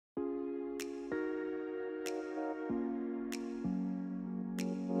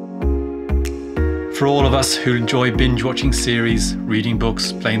for all of us who enjoy binge-watching series, reading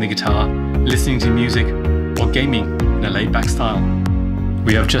books, playing the guitar, listening to music, or gaming in a laid-back style.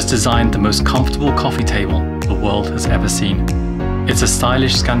 We have just designed the most comfortable coffee table the world has ever seen. It's a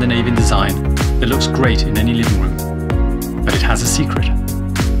stylish Scandinavian design that looks great in any living room. But it has a secret.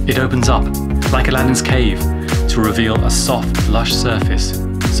 It opens up, like Aladdin's cave, to reveal a soft, lush surface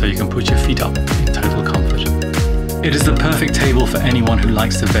so you can put your feet up in total comfort. It is the perfect table for anyone who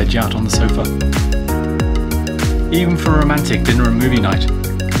likes to veg out on the sofa. Even for a romantic dinner and movie night,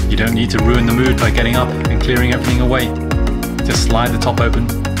 you don't need to ruin the mood by getting up and clearing everything away. Just slide the top open,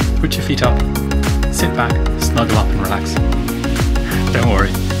 put your feet up, sit back, snuggle up and relax. Don't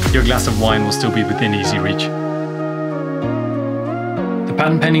worry, your glass of wine will still be within easy reach. The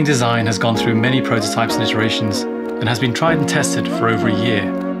patent pending design has gone through many prototypes and iterations and has been tried and tested for over a year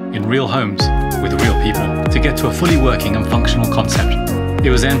in real homes with real people to get to a fully working and functional concept. It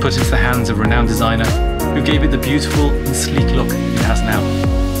was then put into the hands of a renowned designer who gave it the beautiful and sleek look it has now.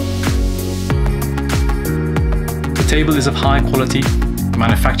 The table is of high quality,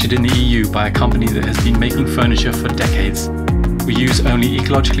 manufactured in the EU by a company that has been making furniture for decades. We use only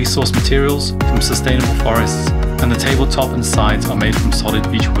ecologically sourced materials from sustainable forests, and the tabletop and sides are made from solid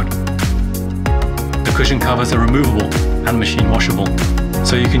beech wood. The cushion covers are removable and machine washable,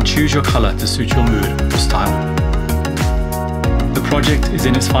 so you can choose your colour to suit your mood or style. The project is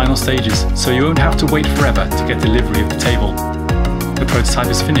in its final stages, so you won't have to wait forever to get delivery of the table. The prototype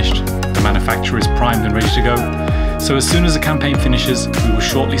is finished, the manufacturer is primed and ready to go, so as soon as the campaign finishes, we will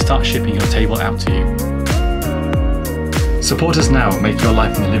shortly start shipping your table out to you. Support us now and make your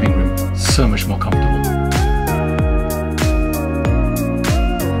life in the living room so much more comfortable.